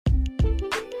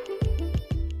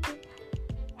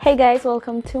Hey guys,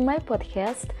 welcome to my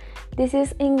podcast. This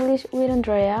is English with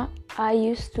Andrea. I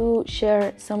used to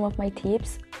share some of my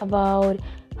tips about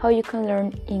how you can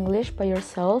learn English by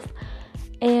yourself.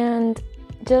 And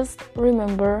just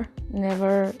remember,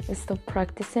 never stop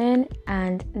practicing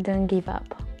and don't give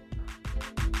up.